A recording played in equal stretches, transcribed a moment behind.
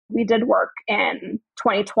We did work in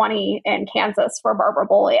 2020 in Kansas for Barbara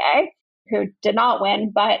Bollier, who did not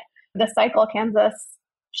win, but this cycle, Kansas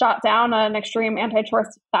shot down an extreme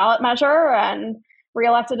anti-choice ballot measure and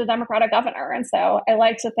reelected a Democratic governor. And so I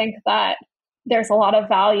like to think that there's a lot of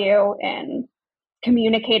value in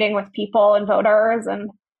communicating with people and voters and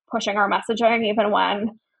pushing our messaging, even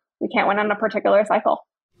when we can't win in a particular cycle.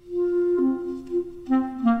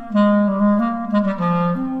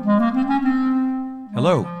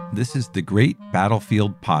 Hello, this is the Great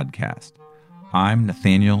Battlefield Podcast. I'm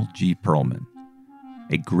Nathaniel G. Perlman.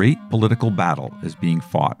 A great political battle is being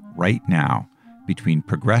fought right now between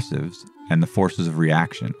progressives and the forces of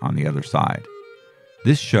reaction on the other side.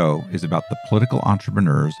 This show is about the political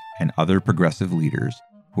entrepreneurs and other progressive leaders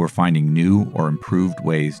who are finding new or improved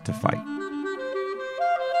ways to fight.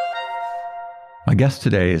 My guest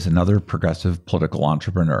today is another progressive political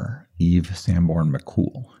entrepreneur, Eve Samborn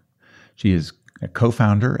McCool. She is a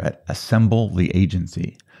co-founder at Assemble the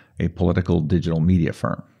Agency, a political digital media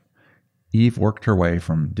firm. Eve worked her way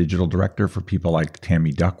from digital director for people like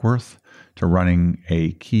Tammy Duckworth to running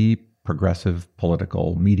a key progressive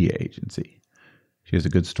political media agency. She has a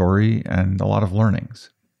good story and a lot of learnings,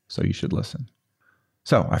 so you should listen.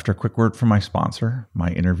 So, after a quick word from my sponsor, my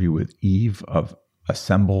interview with Eve of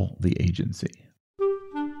Assemble the Agency.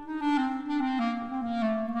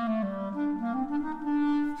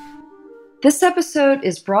 This episode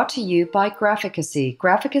is brought to you by Graphicacy.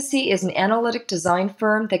 Graphicacy is an analytic design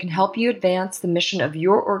firm that can help you advance the mission of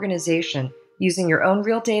your organization using your own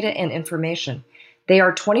real data and information. They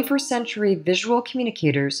are 21st century visual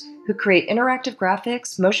communicators who create interactive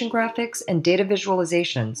graphics, motion graphics, and data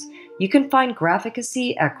visualizations. You can find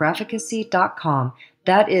Graphicacy at graphicacy.com.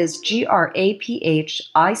 That is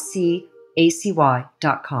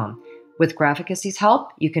graphicacy.com. With Graphicacy's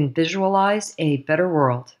help, you can visualize a better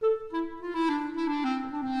world.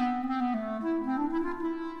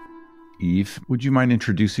 Eve, would you mind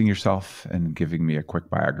introducing yourself and giving me a quick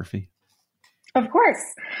biography? Of course.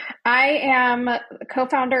 I am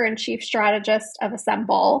co-founder and chief strategist of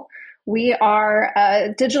Assemble. We are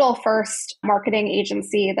a digital-first marketing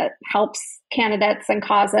agency that helps candidates and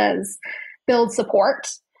causes build support.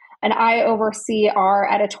 And I oversee our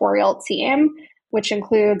editorial team, which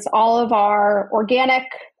includes all of our organic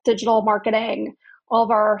digital marketing, all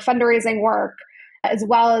of our fundraising work, as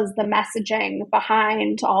well as the messaging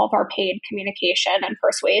behind all of our paid communication and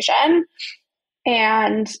persuasion.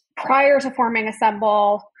 And prior to forming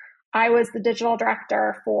Assemble, I was the digital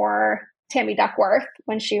director for Tammy Duckworth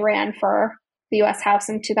when she ran for the U.S. House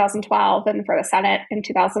in 2012 and for the Senate in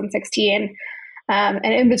 2016. And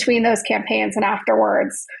in between those campaigns and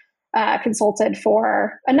afterwards, consulted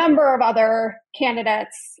for a number of other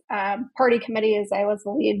candidates, party committees. I was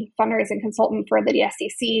the lead fundraising consultant for the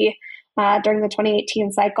DSCC during the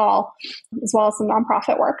 2018 cycle, as well as some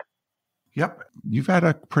nonprofit work. Yep. You've had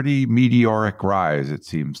a pretty meteoric rise, it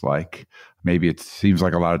seems like. Maybe it seems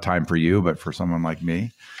like a lot of time for you, but for someone like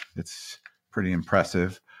me, it's pretty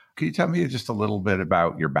impressive. Can you tell me just a little bit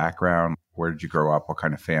about your background? Where did you grow up? What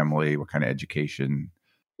kind of family? What kind of education?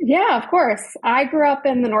 Yeah, of course. I grew up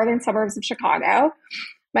in the northern suburbs of Chicago.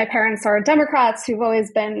 My parents are Democrats who've always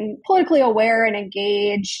been politically aware and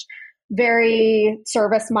engaged, very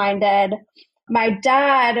service-minded. My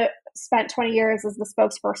dad spent 20 years as the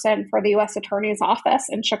spokesperson for the U.S. Attorney's Office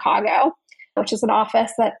in Chicago, which is an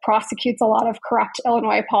office that prosecutes a lot of corrupt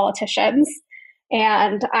Illinois politicians.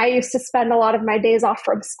 And I used to spend a lot of my days off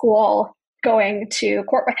from school going to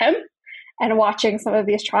court with him and watching some of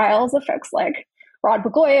these trials of folks like Rod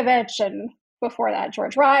Blagojevich and before that,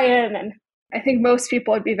 George Ryan. And I think most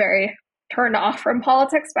people would be very turned off from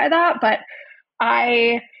politics by that. But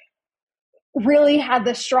I really had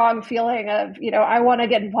this strong feeling of, I want to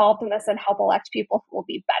get involved in this and help elect people who will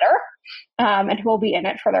be better and who will be in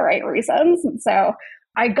it for the right reasons. And so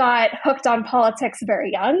I got hooked on politics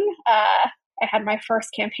very young. I had my first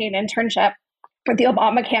campaign internship for the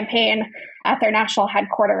Obama campaign at their national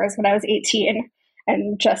headquarters when I was 18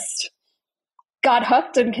 and just got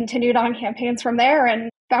hooked and continued on campaigns from there and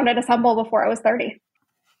founded Assemble before I was 30.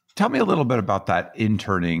 Tell me a little bit about that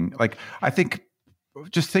interning.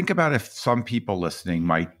 Just think about if some people listening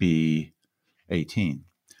might be 18.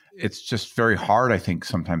 It's just very hard, I think,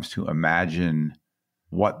 sometimes to imagine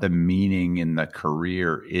what the meaning in the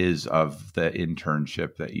career is of the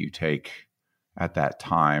internship that you take at that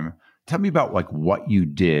time. Tell me about what you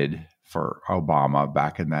did for Obama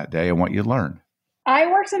back in that day and what you learned. I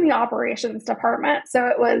worked in the operations department. So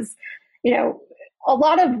it was, a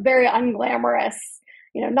lot of very unglamorous,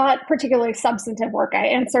 not particularly substantive work. I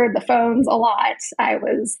answered the phones a lot. I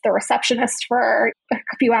was the receptionist for a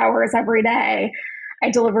few hours every day. I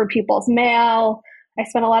delivered people's mail. I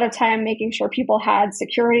spent a lot of time making sure people had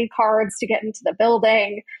security cards to get into the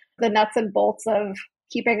building, the nuts and bolts of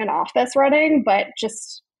keeping an office running, but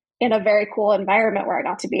just in a very cool environment where I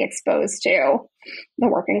got to be exposed to the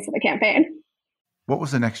workings of the campaign. What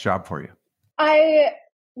was the next job for you? I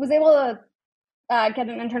was able to get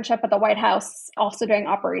an internship at the White House, also doing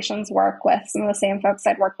operations work with some of the same folks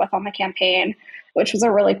I'd worked with on the campaign, which was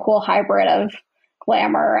a really cool hybrid of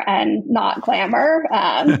glamour and not glamour.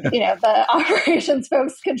 The operations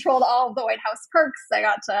folks controlled all of the White House perks. I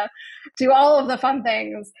got to do all of the fun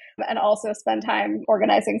things and also spend time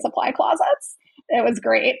organizing supply closets. It was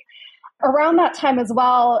great. Around that time as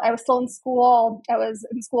well, I was still in school. I was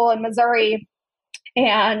in school in Missouri,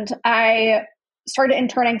 and I started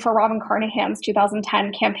interning for Robin Carnahan's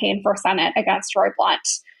 2010 campaign for Senate against Roy Blunt.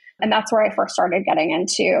 And that's where I first started getting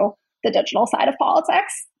into the digital side of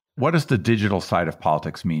politics. What does the digital side of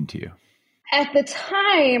politics mean to you? At the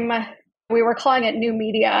time, we were calling it new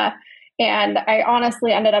media. And I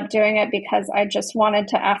honestly ended up doing it because I just wanted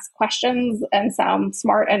to ask questions and sound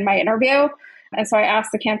smart in my interview. And so I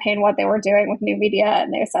asked the campaign what they were doing with new media.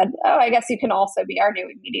 And they said, oh, I guess you can also be our new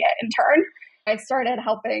media intern. I started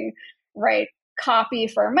helping write copy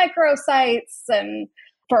for microsites and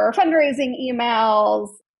for fundraising emails.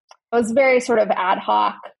 It was very sort of ad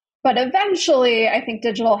hoc. But eventually, I think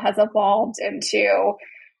digital has evolved into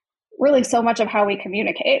really so much of how we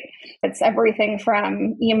communicate. It's everything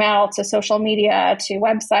from email to social media to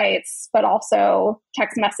websites, but also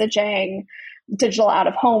text messaging, digital out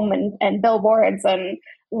of home and billboards, and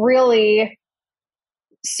really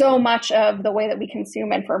so much of the way that we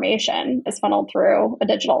consume information is funneled through a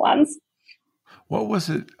digital lens. What was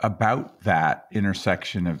it about that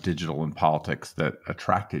intersection of digital and politics that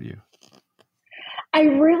attracted you? I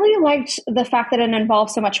really liked the fact that it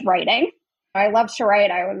involved so much writing. I loved to write.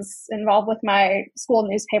 I was involved with my school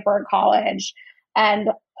newspaper in college, and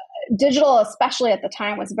digital, especially at the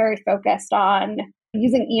time, was very focused on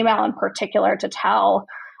using email in particular to tell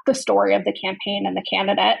the story of the campaign and the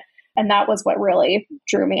candidate. And that was what really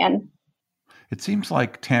drew me in. It seems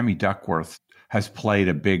like Tammy Duckworth has played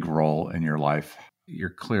a big role in your life. You're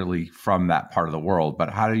clearly from that part of the world, but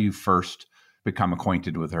how do you first become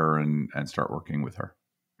acquainted with her and start working with her?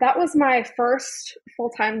 That was my first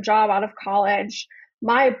full-time job out of college.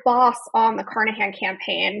 My boss on the Carnahan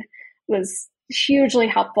campaign was hugely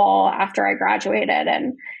helpful after I graduated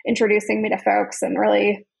and introducing me to folks, and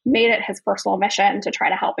really made it his personal mission to try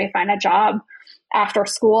to help me find a job after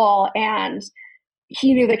school. And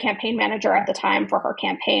he knew the campaign manager at the time for her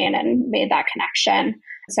campaign and made that connection.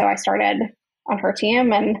 So I started on her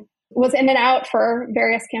team and was in and out for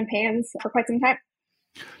various campaigns for quite some time.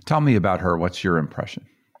 Tell me about her. What's your impression?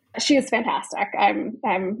 She is fantastic.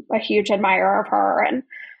 I'm a huge admirer of her and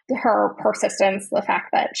her persistence, the fact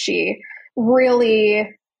that she really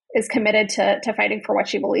is committed to fighting for what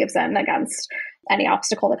she believes in against any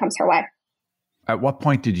obstacle that comes her way. At what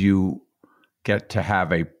point did you get to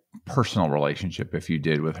have a personal relationship, if you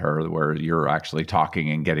did, with her, where you're actually talking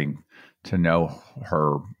and getting to know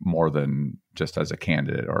her more than just as a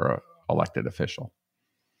candidate or an elected official?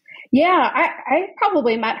 Yeah, I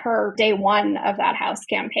probably met her day one of that House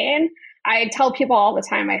campaign. I tell people all the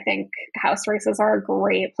time, I think House races are a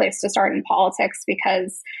great place to start in politics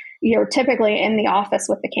because you're typically in the office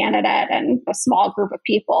with the candidate and a small group of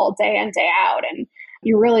people day in, day out. And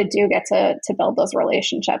you really do get to build those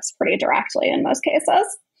relationships pretty directly in most cases.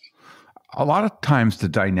 A lot of times the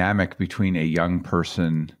dynamic between a young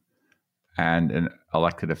person and an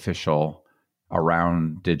elected official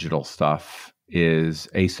around digital stuff is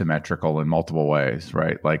asymmetrical in multiple ways,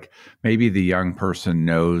 right? Like maybe the young person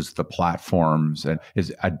knows the platforms and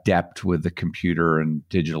is adept with the computer and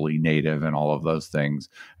digitally native and all of those things.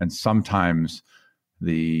 And sometimes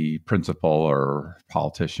the principal or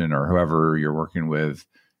politician or whoever you're working with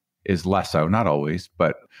is less so, not always.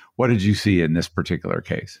 But what did you see in this particular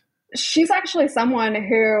case? She's actually someone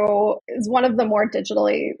who is one of the more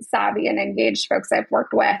digitally savvy and engaged folks I've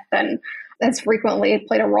worked with, and has frequently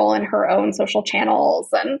played a role in her own social channels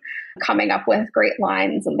and coming up with great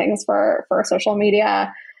lines and things for social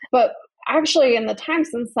media. But actually, in the time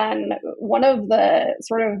since then, one of the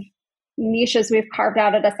sort of niches we've carved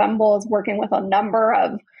out at Assemble is working with a number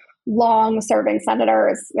of long-serving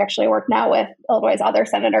senators. We actually work now with Illinois' other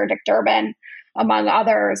senator, Dick Durbin, among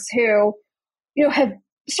others, who have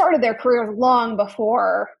started their careers long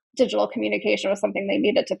before digital communication was something they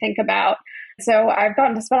needed to think about. So I've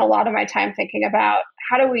gotten to spend a lot of my time thinking about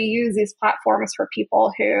how do we use these platforms for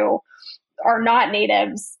people who are not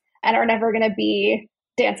natives and are never going to be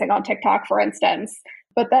dancing on TikTok, for instance,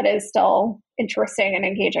 but that is still interesting and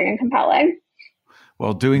engaging and compelling.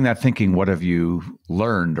 Well, doing that thinking, what have you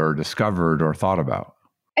learned or discovered or thought about?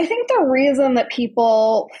 I think the reason that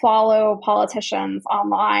people follow politicians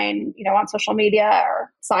online, on social media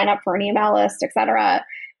or sign up for an email list, et cetera,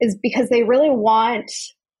 is because they really want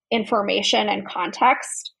information and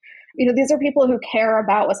context. These are people who care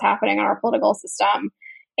about what's happening in our political system.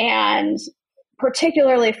 And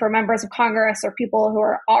particularly for members of Congress or people who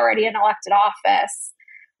are already in elected office,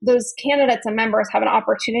 those candidates and members have an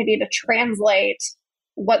opportunity to translate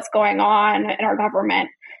what's going on in our government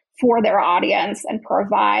for their audience and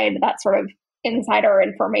provide that sort of insider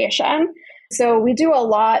information. So we do a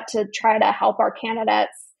lot to try to help our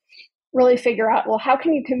candidates really figure out, well, how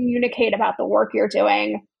can you communicate about the work you're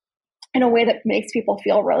doing in a way that makes people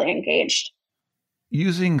feel really engaged?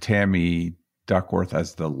 Using Tammy Duckworth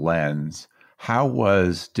as the lens, how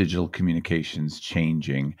was digital communications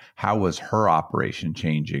changing? How was her operation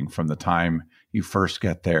changing from the time you first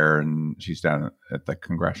get there and she's down at the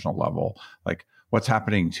congressional level? Like, what's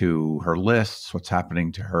happening to her lists? What's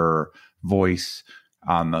happening to her voice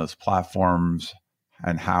on those platforms?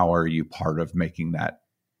 And how are you part of making that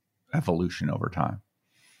evolution over time?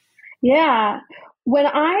 Yeah. When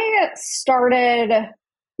I started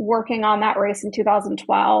working on that race in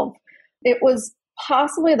 2012, it was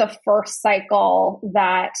possibly the first cycle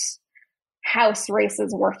that House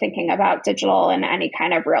races were thinking about digital in any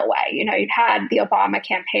kind of real way. You'd had the Obama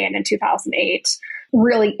campaign in 2008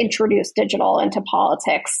 really introduce digital into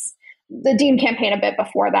politics. The Dean campaign a bit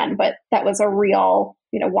before then, but that was a real,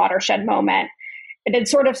 watershed moment. It had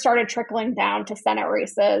sort of started trickling down to Senate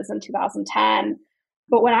races in 2010.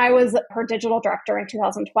 But when I was her digital director in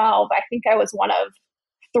 2012, I think I was one of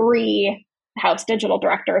 3 House digital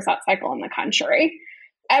directors that cycle in the country.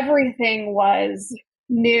 Everything was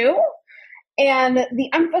new. And the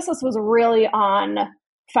emphasis was really on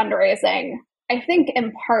fundraising, I think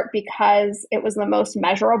in part because it was the most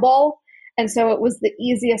measurable. And so it was the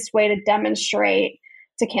easiest way to demonstrate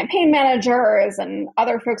to campaign managers and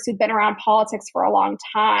other folks who've been around politics for a long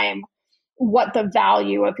time what the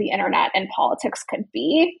value of the internet and politics could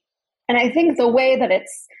be. And I think the way that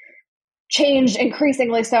it's changed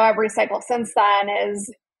increasingly so every cycle since then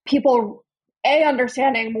is people,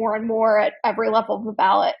 understanding more and more at every level of the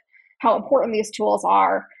ballot how important these tools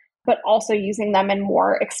are, but also using them in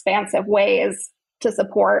more expansive ways to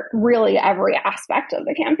support really every aspect of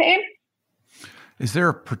the campaign. Is there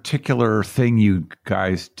a particular thing you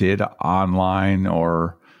guys did online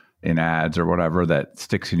or in ads or whatever that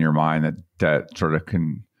sticks in your mind that sort of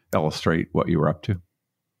can illustrate what you were up to?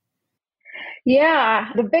 Yeah,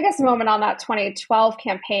 the biggest moment on that 2012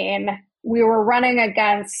 campaign, we were running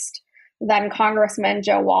against then Congressman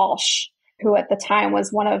Joe Walsh, who at the time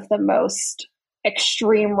was one of the most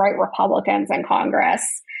extreme right Republicans in Congress.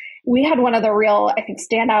 We had one of the real, I think,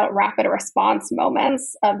 standout rapid response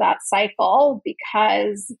moments of that cycle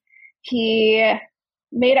because he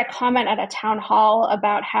made a comment at a town hall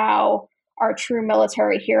about how our true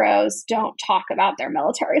military heroes don't talk about their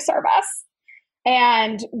military service.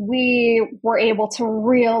 And we were able to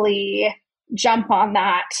really jump on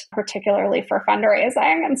that, particularly for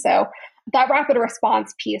fundraising. And so that rapid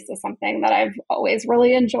response piece is something that I've always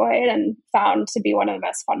really enjoyed and found to be one of the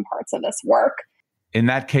most fun parts of this work. In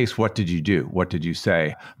that case, what did you do? What did you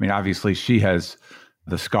say? I mean, obviously she has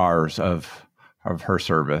the scars of her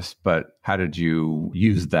service, but how did you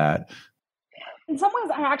use that? In some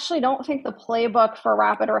ways, I actually don't think the playbook for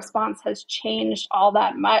rapid response has changed all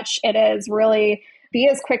that much. It is really be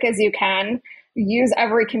as quick as you can, use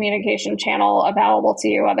every communication channel available to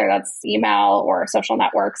you, whether that's email or social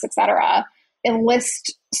networks, et cetera.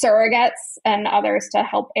 Enlist surrogates and others to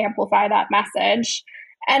help amplify that message.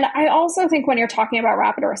 And I also think when you're talking about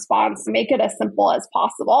rapid response, make it as simple as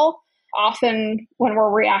possible. Often when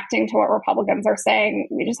we're reacting to what Republicans are saying,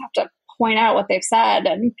 we just have to point out what they've said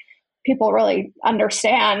and people really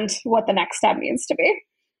understand what the next step needs to be.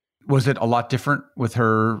 Was it a lot different with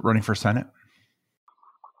her running for Senate?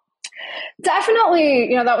 Definitely,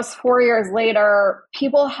 that was 4 years later.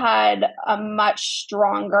 People had a much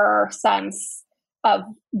stronger sense of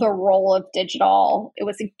the role of digital. It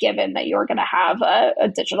was a given that you were going to have a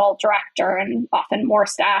digital director and often more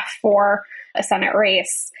staff for a Senate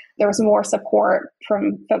race. There was more support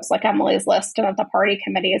from folks like Emily's List and at the party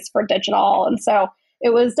committees for digital. And so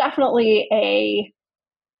it was definitely a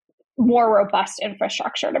more robust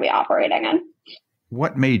infrastructure to be operating in.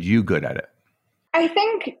 What made you good at it? I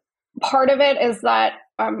think part of it is that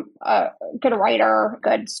I'm a good writer,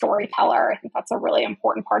 good storyteller. I think that's a really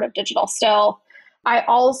important part of digital still. I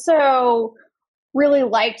also really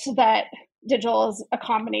liked that digital is a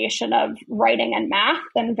combination of writing and math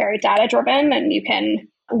and very data driven, and you can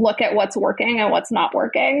look at what's working and what's not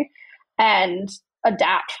working and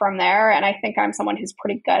adapt from there. And I think I'm someone who's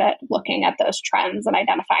pretty good at looking at those trends and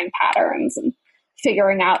identifying patterns and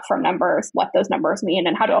figuring out from numbers what those numbers mean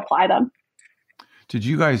and how to apply them. Did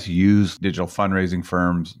you guys use digital fundraising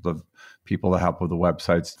firms, the people that help with the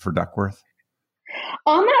websites for Duckworth?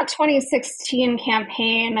 On that 2016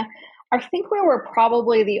 campaign, I think we were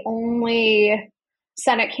probably the only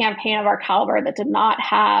Senate campaign of our caliber that did not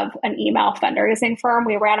have an email fundraising firm.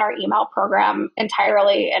 We ran our email program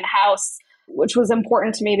entirely in-house, which was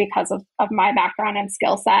important to me because of my background and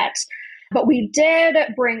skill set. But we did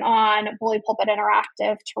bring on Bully Pulpit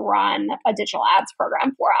Interactive to run a digital ads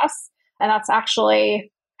program for us. And that's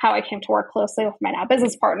actually how I came to work closely with my now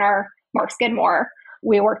business partner, Mark Skidmore.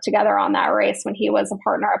 We worked together on that race when he was a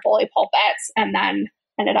partner at Bully Pulpit and then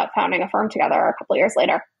ended up founding a firm together a couple of years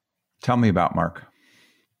later. Tell me about Mark.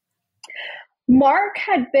 Mark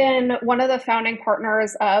had been one of the founding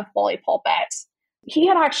partners of Bully Pulpit. He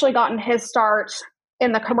had actually gotten his start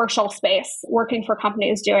in the commercial space, working for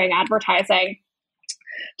companies doing advertising,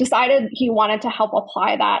 decided he wanted to help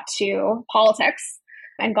apply that to politics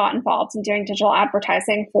and got involved in doing digital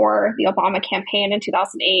advertising for the Obama campaign in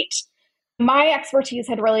 2008. My expertise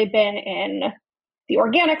had really been in the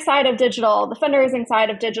organic side of digital, the fundraising side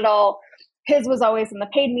of digital. His was always in the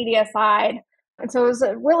paid media side. And so it was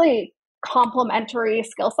a really complementary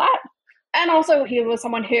skill set. And also he was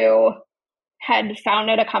someone who had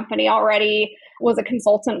founded a company already, was a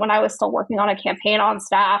consultant when I was still working on a campaign on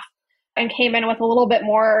staff, and came in with a little bit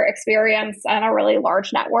more experience and a really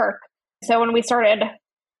large network. So when we started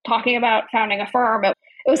talking about founding a firm, it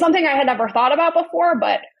was something I had never thought about before,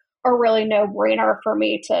 but a really no-brainer for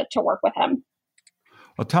me to work with him.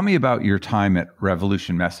 Well, tell me about your time at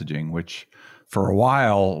Revolution Messaging, which for a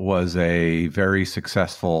while was a very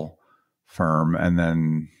successful firm, and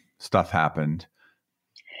then stuff happened.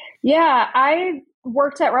 Yeah, I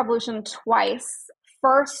worked at Revolution twice.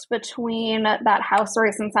 First, between that House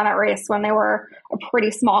race and Senate race, when they were a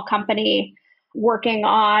pretty small company working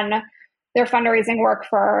on their fundraising work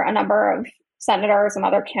for a number of senators and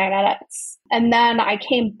other candidates. And then I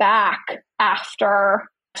came back after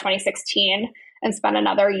 2016 and spent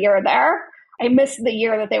another year there. I missed the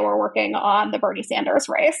year that they were working on the Bernie Sanders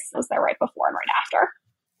race. I was there right before and right after.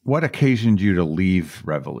 What occasioned you to leave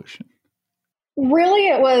Revolution? Really,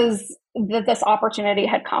 it was that this opportunity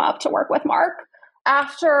had come up to work with Mark.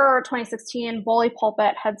 After 2016, Bully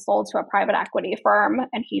Pulpit had sold to a private equity firm,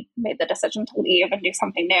 and he made the decision to leave and do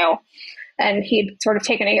something new. And he'd sort of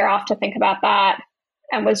taken a year off to think about that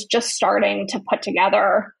and was just starting to put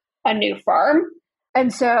together a new firm.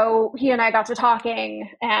 And so he and I got to talking,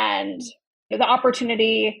 and the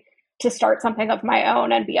opportunity to start something of my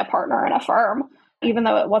own and be a partner in a firm, even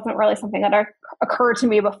though it wasn't really something that occurred to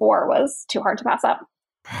me before, was too hard to pass up.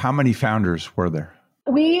 How many founders were there?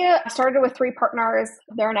 We started with 3 partners.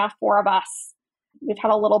 There are now 4 of us. We've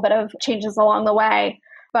had a little bit of changes along the way,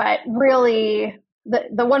 but really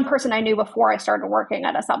the one person I knew before I started working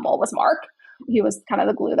at Assemble was Mark. He was kind of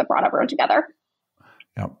the glue that brought everyone together.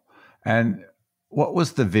 Yep. And what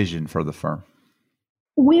was the vision for the firm?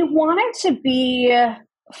 We wanted to be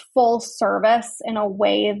full service in a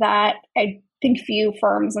way that I think few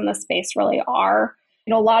firms in the space really are.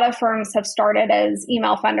 You know, a lot of firms have started as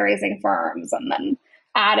email fundraising firms and then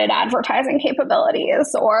added advertising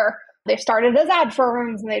capabilities, or they've started as ad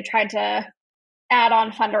firms and they tried to add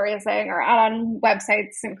on fundraising or add on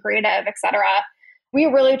websites and creative, et cetera. We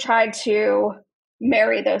really tried to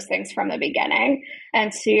marry those things from the beginning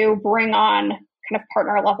and to bring on kind of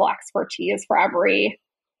partner level expertise for every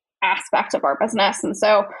aspect of our business. And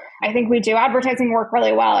so I think we do advertising work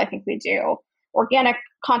really well. I think we do organic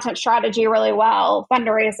content strategy really well,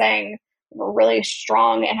 fundraising, we're a really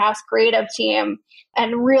strong in-house creative team,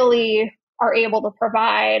 and really are able to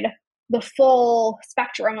provide the full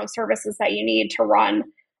spectrum of services that you need to run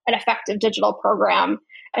an effective digital program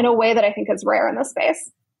in a way that I think is rare in this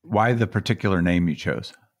space. Why the particular name you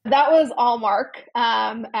chose? That was all Mark,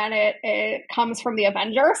 and it comes from the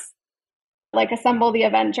Avengers. Like assemble the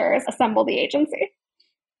Avengers, assemble the agency.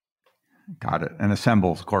 Got it. And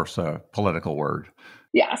assemble, of course, a political word.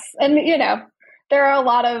 Yes. And, you know, there are a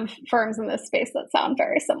lot of firms in this space that sound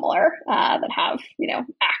very similar, that have, you know,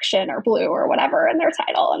 action or blue or whatever in their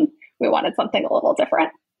title. And we wanted something a little different.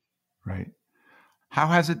 Right. How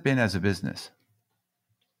has it been as a business?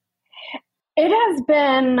 It has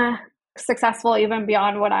been successful even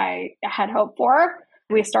beyond what I had hoped for.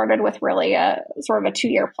 We started with really a sort of a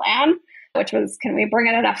 2-year plan, which was, can we bring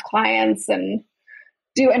in enough clients and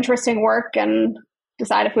do interesting work and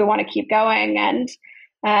decide if we want to keep going? And,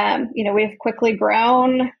 you know, we've quickly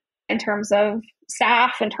grown in terms of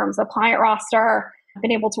staff, in terms of client roster. I've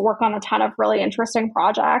been able to work on a ton of really interesting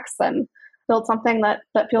projects and build something that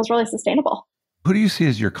feels really sustainable. Who do you see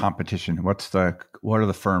as your competition? What are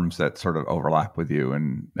the firms that sort of overlap with you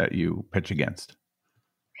and that you pitch against?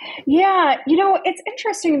 Yeah, it's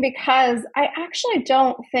interesting because I actually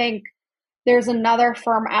don't think there's another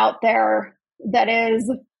firm out there that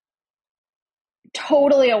is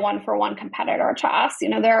totally a one-for-one competitor to us.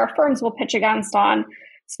 There are firms we'll pitch against on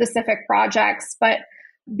specific projects, but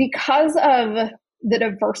because of the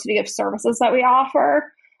diversity of services that we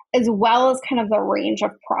offer, as well as kind of the range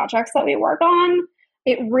of projects that we work on,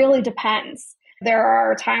 it really depends. There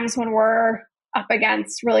are times when we're up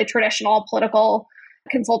against really traditional political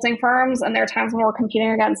consulting firms, and there are times when we're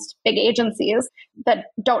competing against big agencies that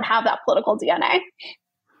don't have that political DNA.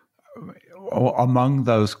 Among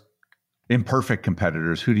those imperfect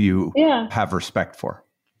competitors, who do you have respect for?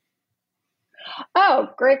 Oh,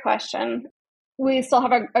 great question. We still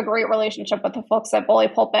have a great relationship with the folks at Bully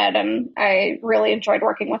Pulpit, and I really enjoyed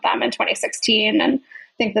working with them in 2016 and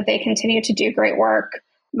think that they continue to do great work.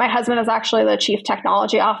 My husband is actually the chief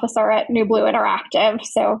technology officer at New Blue Interactive,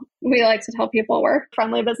 so we like to tell people we're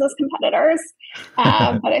friendly business competitors,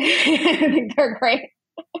 but I think they're great.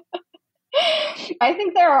 I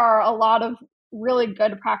think there are a lot of really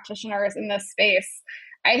good practitioners in this space.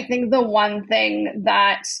 I think the one thing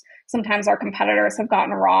that sometimes our competitors have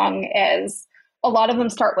gotten wrong is a lot of them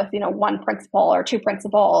start with, one principle or two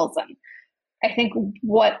principles. And I think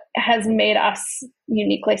what has made us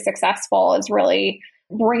uniquely successful is really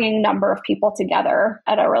bringing a number of people together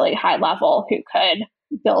at a really high level who could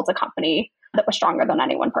build a company that was stronger than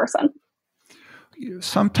any one person.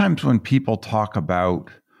 Sometimes when people talk about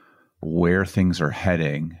where things are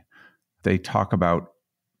heading, they talk about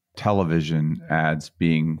television ads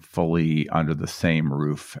being fully under the same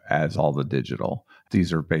roof as all the digital.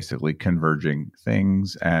 These are basically converging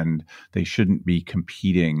things, and they shouldn't be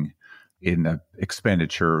competing in the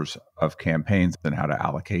expenditures of campaigns, and how to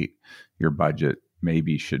allocate your budget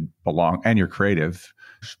maybe should belong, and your creative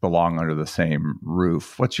should belong under the same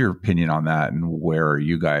roof. What's your opinion on that, and where are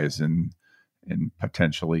you guys in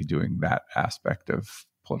potentially doing that aspect of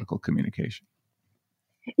political communication?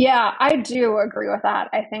 Yeah, I do agree with that.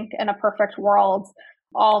 I think in a perfect world,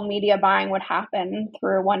 all media buying would happen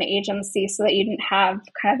through one agency so that you didn't have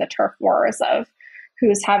kind of the turf wars of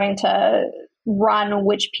who's having to run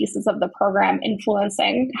which pieces of the program,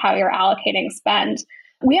 influencing how you're allocating spend.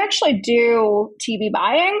 We actually do TV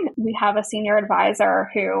buying. We have a senior advisor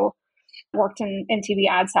who worked in TV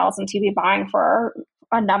ad sales and TV buying for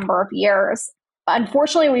a number of years.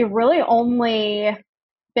 Unfortunately, we've really only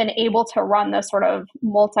been able to run those sort of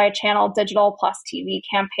multi-channel digital plus TV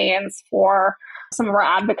campaigns for some of our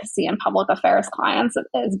advocacy and public affairs clients. It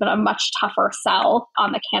has been a much tougher sell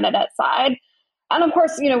on the candidate side. And of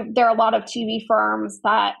course, there are a lot of TV firms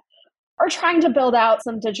that are trying to build out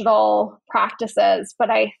some digital practices, but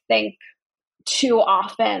I think too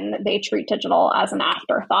often they treat digital as an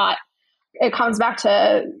afterthought. It comes back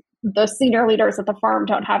to the senior leaders at the firm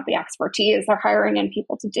don't have the expertise. They're hiring in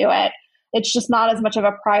people to do it. It's just not as much of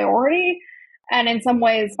a priority. And in some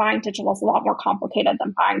ways, buying digital is a lot more complicated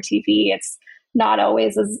than buying TV. It's not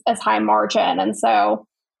always as high margin. And so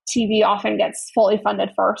TV often gets fully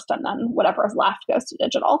funded first, and then whatever is left goes to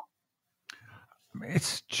digital.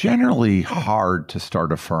 It's generally hard to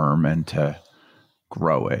start a firm and to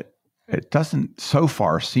grow it. It doesn't so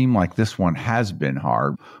far seem like this one has been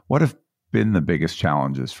hard. What have been the biggest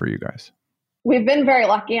challenges for you guys? We've been very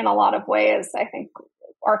lucky in a lot of ways. I think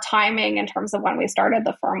our timing in terms of when we started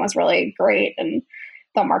the firm was really great, and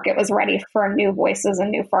the market was ready for new voices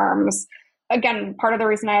and new firms. Again, part of the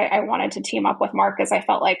reason I wanted to team up with Mark is I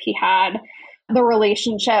felt like he had the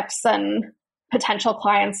relationships and potential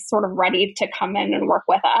clients sort of ready to come in and work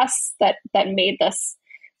with us that made this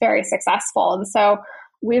very successful. And so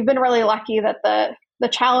we've been really lucky that the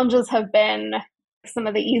challenges have been some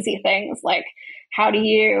of the easy things, like how do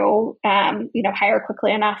you hire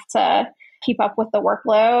quickly enough to keep up with the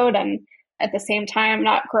workload and at the same time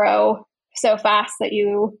not grow so fast that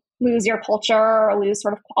you lose your culture or lose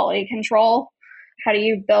sort of quality control? How do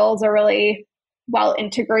you build a really well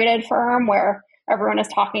integrated firm where everyone is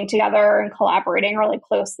talking together and collaborating really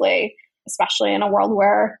closely, especially in a world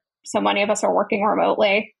where so many of us are working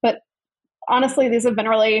remotely? But honestly, these have been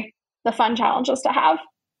really the fun challenges to have.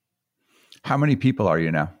 How many people are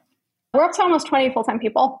you now? We're up to almost 20 full-time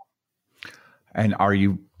people. And are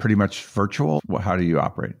you pretty much virtual? How do you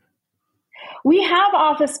operate? We have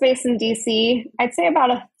office space in DC. I'd say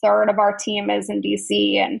about a third of our team is in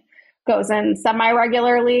DC and goes in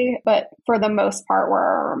semi-regularly, but for the most part,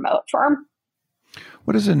 we're a remote firm.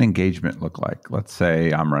 What does an engagement look like? Let's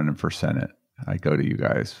say I'm running for Senate. I go to you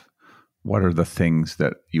guys. What are the things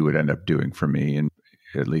that you would end up doing for me, and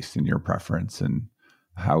at least in your preference? And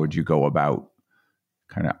how would you go about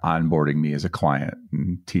kind of onboarding me as a client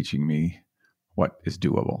and teaching me what is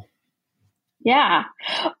doable? Yeah.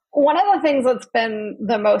 One of the things that's been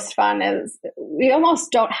the most fun is we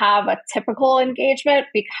almost don't have a typical engagement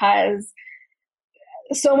because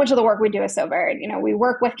so much of the work we do is so varied. We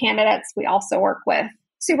work with candidates. We also work with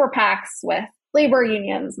super PACs, with labor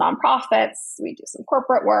unions, nonprofits. We do some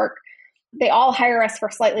corporate work. They all hire us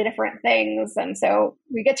for slightly different things. And so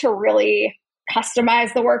we get to really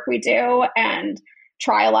customize the work we do and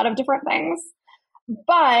try a lot of different things.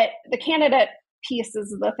 But the candidate piece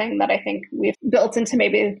is the thing that I think we've built into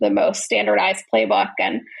maybe the most standardized playbook.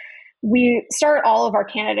 And we start all of our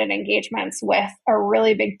candidate engagements with a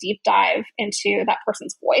really big deep dive into that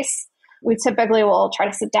person's voice. We typically will try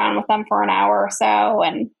to sit down with them for an hour or so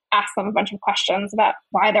and ask them a bunch of questions about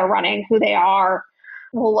why they're running, who they are.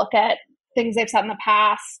 We'll look at things they've said in the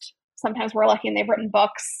past. Sometimes we're lucky and they've written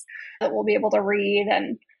books that we'll be able to read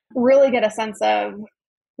and really get a sense of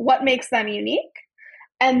what makes them unique.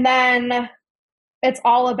 And then it's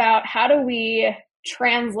all about how do we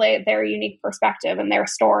translate their unique perspective and their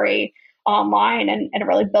story online and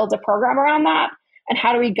really build a program around that? And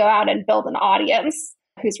how do we go out and build an audience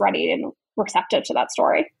who's ready and receptive to that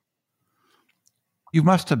story? You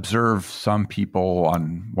must observe some people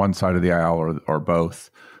on one side of the aisle or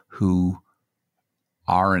both who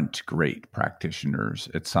aren't great practitioners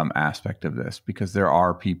at some aspect of this, because there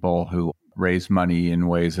are people who raise money in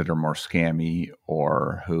ways that are more scammy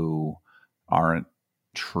or who aren't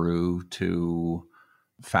true to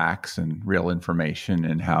facts and real information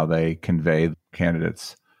and how they convey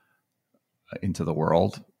candidates into the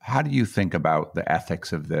world. How do you think about the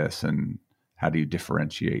ethics of this, and how do you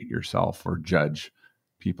differentiate yourself or judge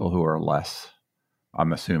people who are less,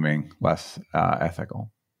 I'm assuming, less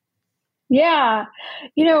ethical? Yeah.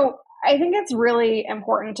 I think it's really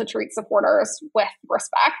important to treat supporters with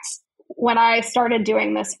respect. When I started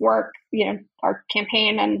doing this work, our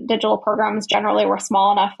campaign and digital programs generally were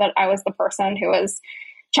small enough that I was the person who was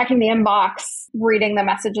checking the inbox, reading the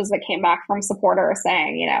messages that came back from supporters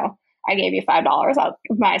saying, I gave you $5 out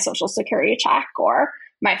of my Social Security check, or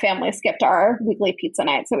my family skipped our weekly pizza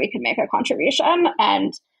night so we could make a contribution.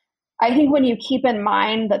 And I think when you keep in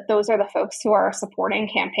mind that those are the folks who are supporting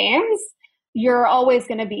campaigns, you're always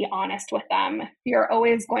going to be honest with them. You're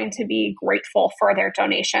always going to be grateful for their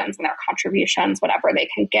donations and their contributions, whatever they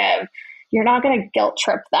can give. You're not going to guilt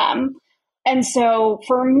trip them. And so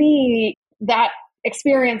for me, that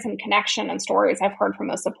experience and connection and stories I've heard from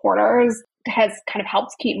those supporters has kind of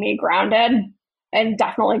helped keep me grounded and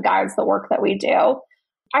definitely guides the work that we do.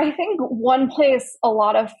 I think one place a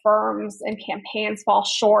lot of firms and campaigns fall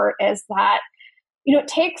short is that, it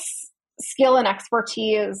takes skill and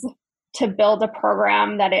expertise to build a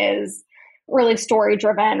program that is really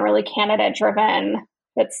story-driven, really candidate-driven,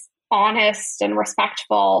 that's honest and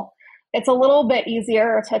respectful. It's a little bit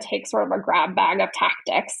easier to take sort of a grab bag of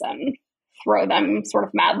tactics and throw them sort of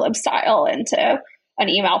Mad Lib style into an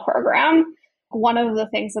email program. One of the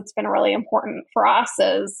things that's been really important for us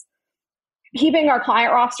is keeping our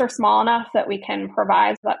client roster small enough that we can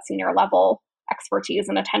provide that senior level expertise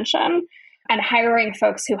and attention, and hiring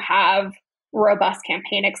folks who have robust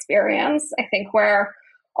campaign experience. I think where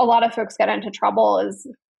a lot of folks get into trouble is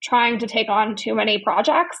trying to take on too many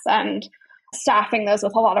projects and staffing those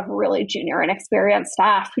with a lot of really junior and experienced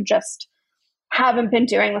staff who just haven't been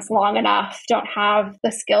doing this long enough, don't have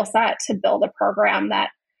the skill set to build a program that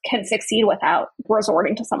can succeed without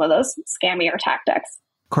resorting to some of those scammier tactics.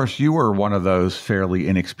 Of course, you were one of those fairly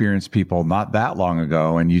inexperienced people not that long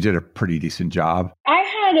ago, and you did a pretty decent job. I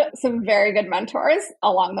had some very good mentors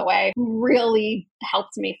along the way who really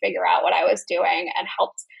helped me figure out what I was doing and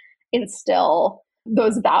helped instill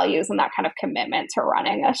those values and that kind of commitment to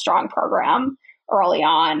running a strong program early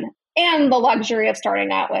on. And the luxury of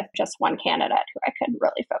starting out with just one candidate who I could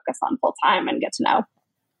really focus on full time and get to know.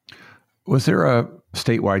 Was there a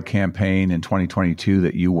statewide campaign in 2022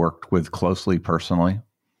 that you worked with closely personally?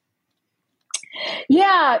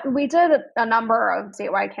 Yeah, we did a number of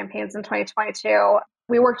statewide campaigns in 2022.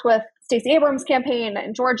 We worked with Stacey Abrams' campaign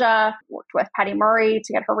in Georgia, worked with Patty Murray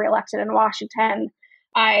to get her reelected in Washington.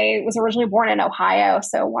 I was originally born in Ohio,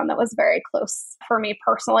 so one that was very close for me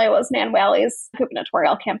personally was Nan Whaley's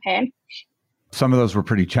gubernatorial campaign. Some of those were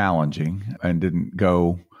pretty challenging and didn't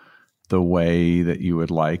go the way that you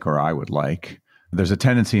would like or I would like. There's a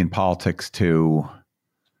tendency in politics to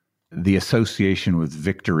the association with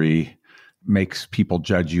victory makes people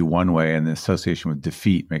judge you one way and the association with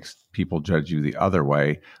defeat makes people judge you the other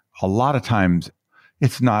way. A lot of times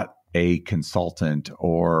it's not a consultant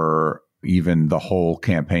or even the whole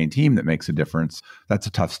campaign team that makes a difference. That's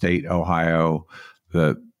a tough state, Ohio.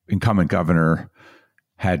 The incumbent governor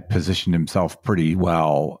had positioned himself pretty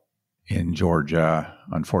well in Georgia,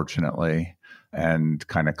 unfortunately, and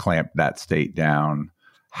kind of clamped that state down.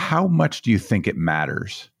 How much do you think it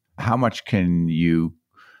matters? How much can you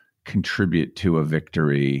contribute to a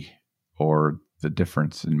victory or the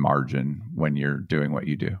difference in margin when you're doing what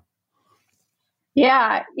you do?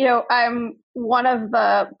 Yeah, I'm one of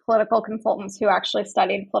the political consultants who actually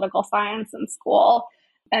studied political science in school.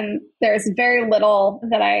 And there's very little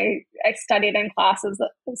that I studied in classes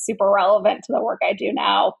that is super relevant to the work I do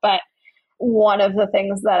now. But one of the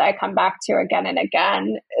things that I come back to again and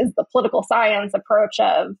again is the political science approach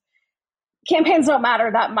of campaigns don't matter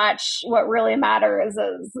that much. What really matters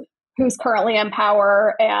is who's currently in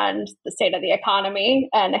power and the state of the economy.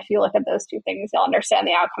 And if you look at those two things, you'll understand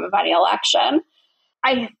the outcome of any election.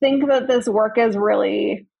 I think that this work is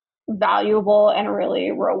really valuable and really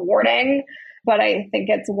rewarding, but I think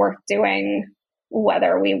it's worth doing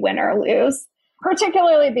whether we win or lose,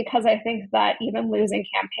 particularly because I think that even losing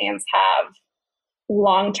campaigns have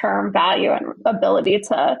long-term value and ability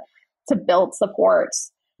to build support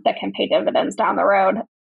that can pay dividends down the road.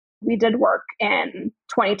 We did work in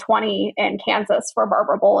 2020 in Kansas for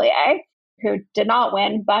Barbara Bollier, who did not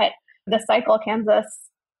win, but this cycle Kansas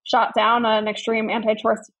shot down an extreme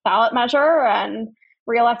anti-choice ballot measure and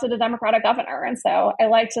reelected a Democratic governor. And so I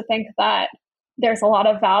like to think that there's a lot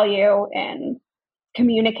of value in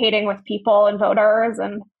communicating with people and voters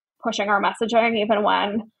and pushing our messaging, even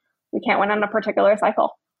when we can't win in a particular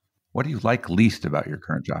cycle. What do you like least about your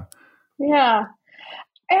current job? Yeah.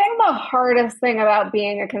 I think the hardest thing about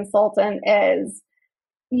being a consultant is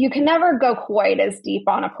you can never go quite as deep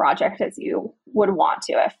on a project as you would want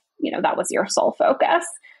to if, that was your sole focus.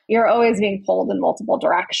 You're always being pulled in multiple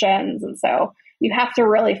directions. And so you have to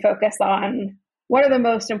really focus on what are the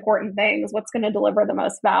most important things, what's going to deliver the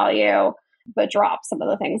most value, but drop some of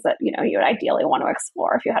the things that, you would ideally want to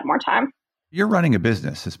explore if you had more time. You're running a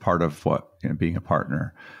business as part of what, being a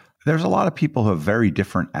partner. There's a lot of people who have very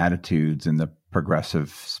different attitudes in the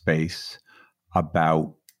progressive space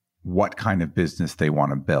about what kind of business they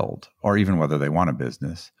want to build, or even whether they want a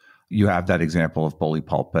business. You have that example of Bully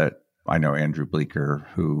Pulpit. I know Andrew Bleeker,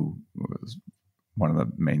 who was one of the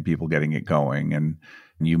main people getting it going. And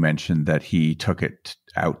you mentioned that he took it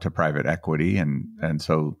out to private equity. And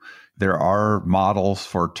so there are models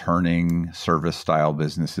for turning service style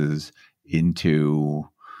businesses into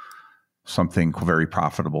something very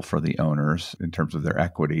profitable for the owners in terms of their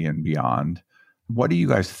equity and beyond. What do you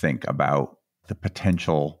guys think about the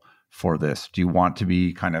potential for this? Do you want to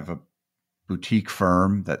be kind of a boutique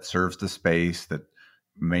firm that serves the space, that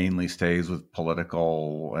mainly stays with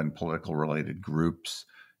political and political related groups?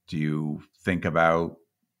 Do you think about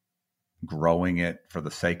growing it for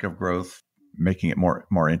the sake of growth, making it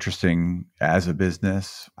more interesting as a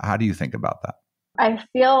business? How do you think about that? I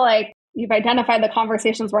feel like you've identified the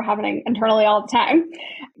conversations we're having internally all the time.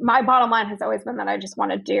 My bottom line has always been that I just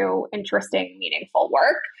want to do interesting, meaningful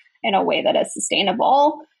work in a way that is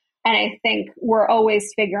sustainable. And I think we're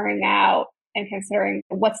always figuring out and considering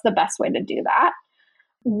what's the best way to do that.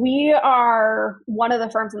 We are one of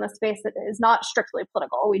the firms in this space that is not strictly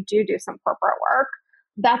political. We do some corporate work.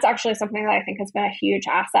 That's actually something that I think has been a huge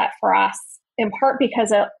asset for us, in part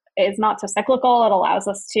because it is not so cyclical. It allows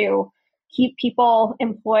us to keep people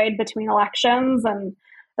employed between elections, and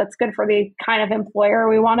that's good for the kind of employer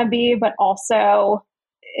we want to be, but also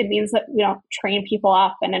it means that we don't train people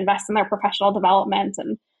up and invest in their professional development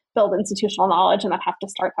and build institutional knowledge and then have to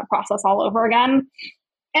start that process all over again.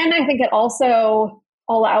 And I think it also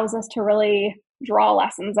allows us to really draw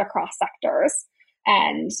lessons across sectors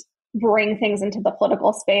and bring things into the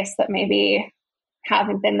political space that maybe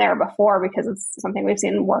haven't been there before because it's something we've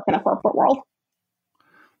seen work in the corporate world.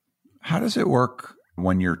 How does it work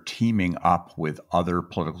when you're teaming up with other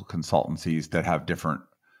political consultancies that have different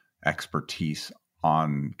expertise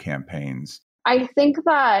on campaigns? I think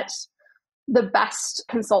that the best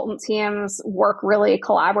consultant teams work really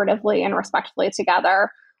collaboratively and respectfully together.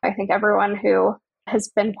 I think everyone who has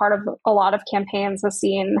been part of a lot of campaigns has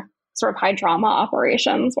seen sort of high drama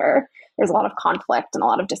operations where there's a lot of conflict and a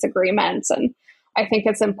lot of disagreements. And I think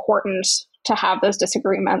it's important to have those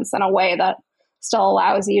disagreements in a way that still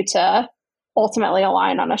allows you to ultimately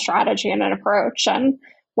align on a strategy and an approach and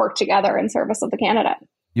work together in service of the candidate.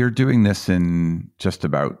 You're doing this in just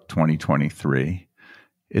about 2023.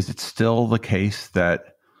 Is it still the case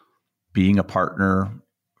that being a partner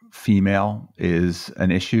female is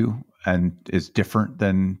an issue and is different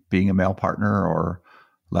than being a male partner, or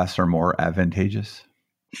less or more advantageous?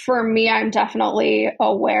 For me, I'm definitely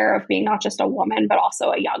aware of being not just a woman, but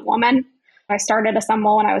also a young woman. I started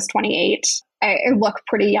Assemble when I was 28. I look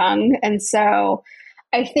pretty young. And so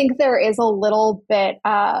I think there is a little bit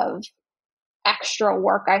of extra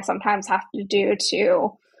work I sometimes have to do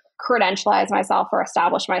to credentialize myself or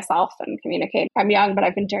establish myself and communicate. I'm young, but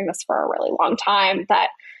I've been doing this for a really long time that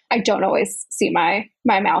I don't always see my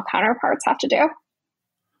male counterparts have to do.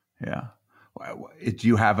 Yeah. Do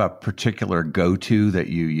you have a particular go-to that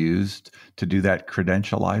you used to do that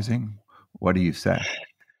credentializing? What do you say?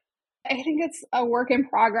 I think it's a work in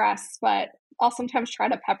progress, but I'll sometimes try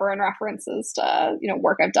to pepper in references to,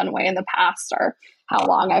 work I've done way in the past or how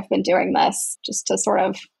long I've been doing this, just to sort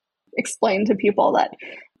of explain to people that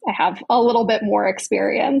I have a little bit more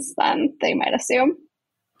experience than they might assume.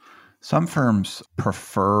 Some firms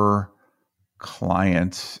prefer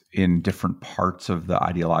clients in different parts of the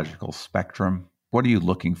ideological spectrum. What are you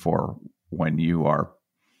looking for when you are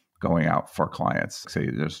going out for clients? Say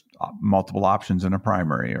there's multiple options in a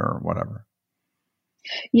primary or whatever.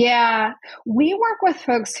 Yeah, we work with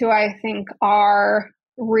folks who I think are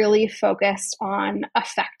really focused on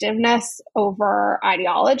effectiveness over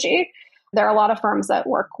ideology. There are a lot of firms that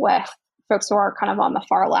work with folks who are kind of on the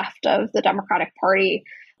far left of the Democratic Party.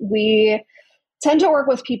 We tend to work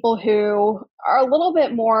with people who are a little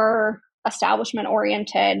bit more establishment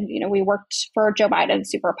oriented. We worked for Joe Biden's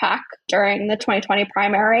super PAC during the 2020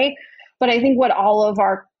 primary. But I think what all of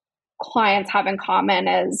our clients have in common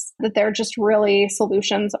is that they're just really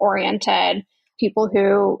solutions oriented people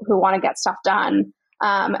who want to get stuff done.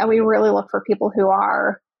 And we really look for people who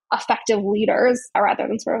are effective leaders rather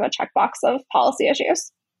than sort of a checkbox of policy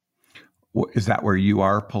issues. Is that where you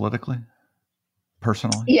are politically,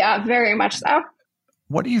 personally? Yeah, very much so.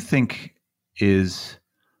 What do you think is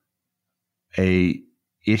a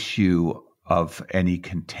issue of any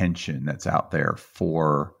contention that's out there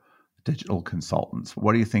for digital consultants?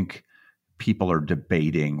 What do you think people are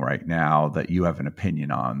debating right now that you have an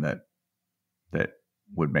opinion on that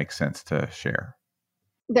would make sense to share?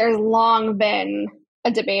 There's long been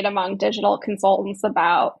a debate among digital consultants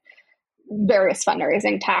about various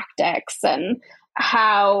fundraising tactics and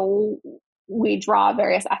how we draw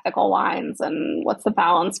various ethical lines and what's the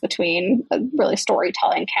balance between a really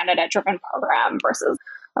storytelling candidate-driven program versus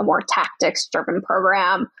a more tactics-driven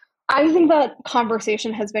program. I think that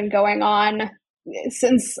conversation has been going on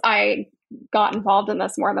since I got involved in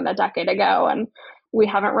this more than a decade ago, and we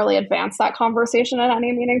haven't really advanced that conversation in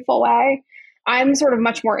any meaningful way. I'm sort of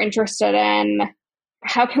much more interested in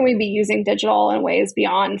how can we be using digital in ways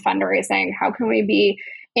beyond fundraising? How can we be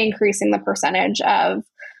increasing the percentage of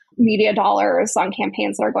media dollars on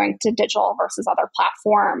campaigns that are going to digital versus other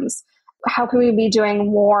platforms? How can we be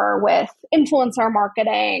doing more with influencer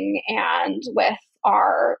marketing and with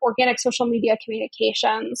our organic social media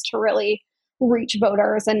communications to really reach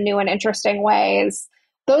voters in new and interesting ways?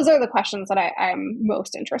 Those are the questions that I'm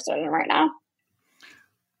most interested in right now.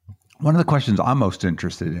 One of the questions I'm most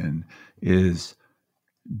interested in is,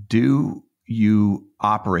 do you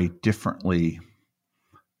operate differently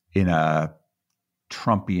in a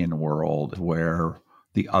Trumpian world where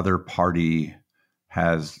the other party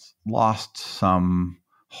has lost some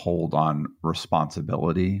hold on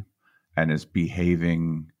responsibility and is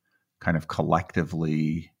behaving kind of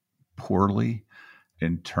collectively poorly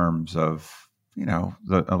in terms of,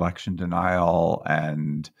 the election denial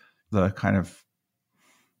and the kind of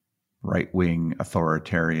right-wing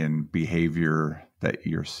authoritarian behavior that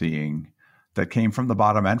you're seeing that came from the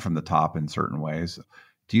bottom and from the top in certain ways?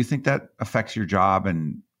 Do you think that affects your job,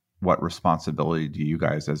 and what responsibility do you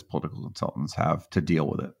guys as political consultants have to deal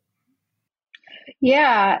with it?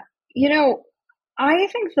 Yeah, I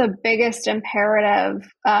think the biggest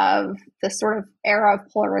imperative of the sort of era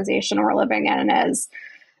of polarization we're living in is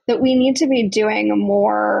that we need to be doing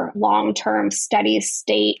more long-term steady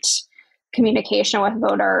state communication with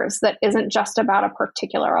voters that isn't just about a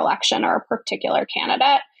particular election or a particular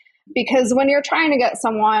candidate. Because when you're trying to get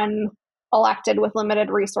someone elected with limited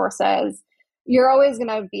resources, you're always going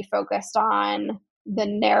to be focused on the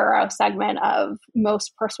narrow segment of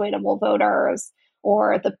most persuadable voters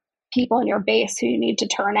or the people in your base who you need to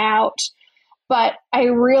turn out. But I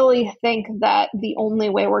really think that the only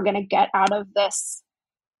way we're going to get out of this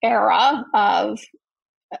era of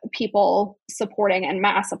people supporting en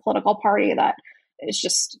masse a political party that is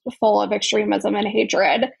just full of extremism and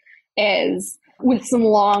hatred is with some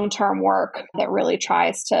long-term work that really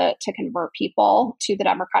tries to convert people to the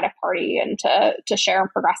Democratic Party and to share in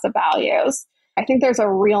progressive values. I think there's a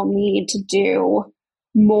real need to do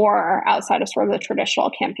more outside of sort of the traditional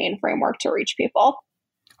campaign framework to reach people.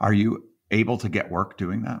 Are you able to get work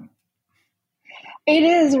doing that? It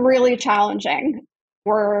is really challenging.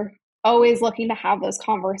 We're always looking to have those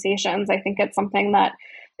conversations. I think it's something that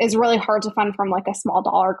is really hard to fund from like a small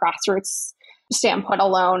dollar grassroots standpoint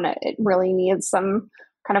alone. It really needs some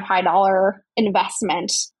kind of high dollar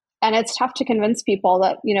investment. And it's tough to convince people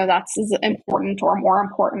that, that's as important or more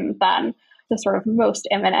important than the sort of most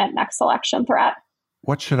imminent next election threat.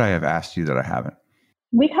 What should I have asked you that I haven't?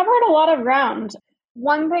 We covered a lot of ground.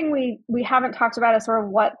 One thing we haven't talked about is sort of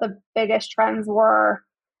what the biggest trends were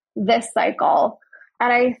this cycle.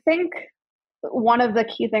 And I think one of the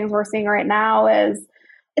key things we're seeing right now is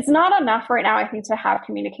it's not enough right now, I think, to have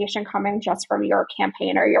communication coming just from your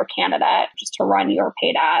campaign or your candidate, just to run your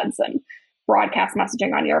paid ads and broadcast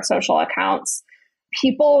messaging on your social accounts.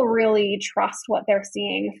 People really trust what they're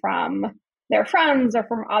seeing from their friends or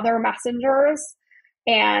from other messengers.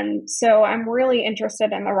 And so I'm really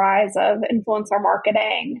interested in the rise of influencer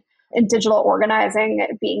marketing and digital organizing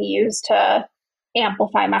being used to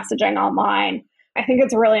amplify messaging online. I think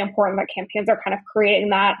it's really important that campaigns are kind of creating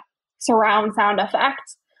that surround sound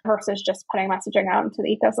effect versus just putting messaging out into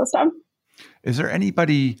the ecosystem. Is there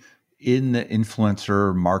anybody in the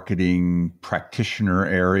influencer marketing practitioner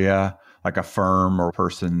area, like a firm or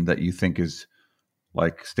person that you think is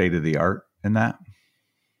like state of the art in that?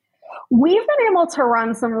 We've been able to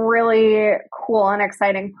run some really cool and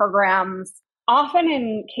exciting programs, often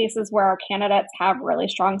in cases where our candidates have really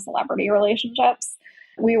strong celebrity relationships.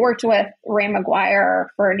 We worked with Ray McGuire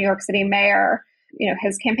for New York City mayor.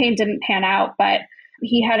 His campaign didn't pan out, but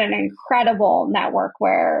he had an incredible network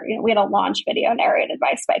where we had a launch video narrated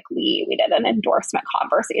by Spike Lee. We did an endorsement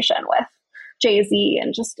conversation with Jay-Z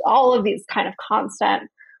and just all of these kind of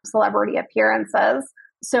constant celebrity appearances.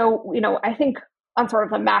 So, I think on sort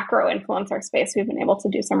of the macro influencer space, we've been able to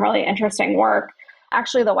do some really interesting work.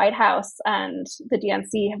 Actually, the White House and the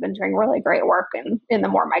DNC have been doing really great work in the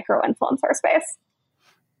more micro influencer space.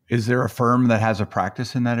 Is there a firm that has a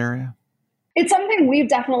practice in that area? It's something we've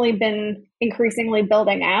definitely been increasingly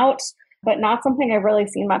building out, but not something I've really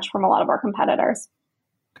seen much from a lot of our competitors.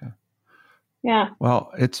 Okay. Yeah.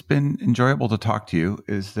 Well, it's been enjoyable to talk to you.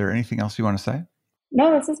 Is there anything else you want to say?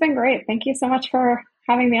 No, this has been great. Thank you so much for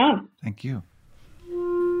having me on. Thank you.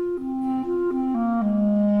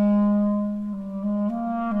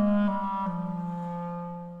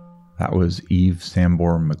 That was Eve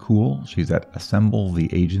Samborn McCool. She's at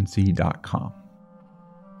assembletheagency.com.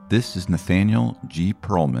 This is Nathaniel G.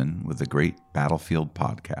 Perlman with the Great Battlefield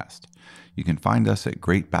Podcast. You can find us at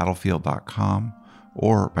greatbattlefield.com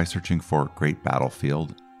or by searching for Great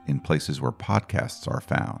Battlefield in places where podcasts are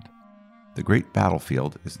found. The Great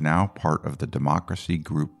Battlefield is now part of the Democracy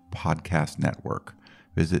Group podcast network.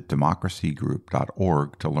 Visit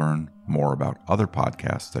democracygroup.org to learn more about other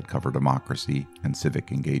podcasts that cover democracy and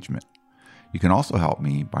civic engagement. You can also help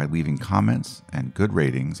me by leaving comments and good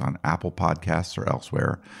ratings on Apple Podcasts or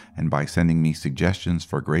elsewhere, and by sending me suggestions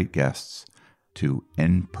for great guests to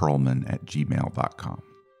nperlman@gmail.com.